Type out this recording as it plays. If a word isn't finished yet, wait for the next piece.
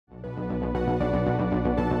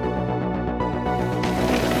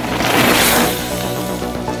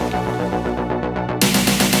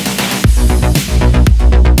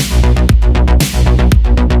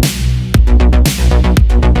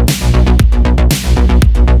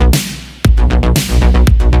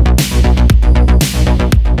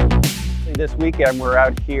weekend we're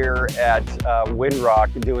out here at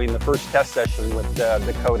Windrock doing the first test session with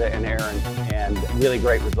Dakotah and Aaron, and really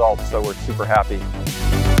great results, so we're super happy.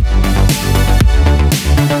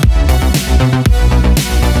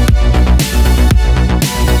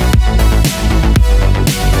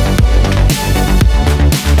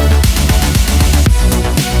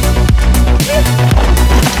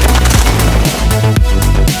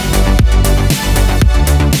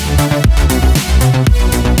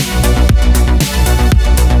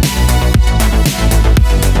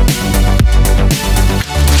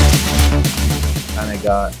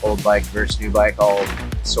 Got old bike versus new bike all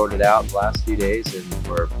sorted out the last few days, and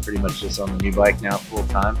we're pretty much just on the new bike now full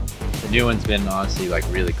time. The new one's been honestly like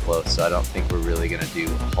really close, so I don't think we're really gonna do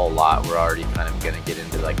a whole lot. We're already kind of gonna get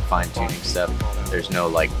into like fine-tuning stuff. There's no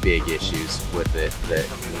like big issues with it that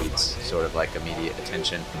needs sort of like immediate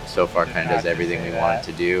attention. So far kind of does everything we want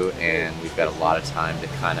it to do, and we've got a lot of time to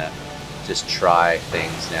kind of just try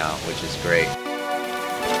things now, which is great.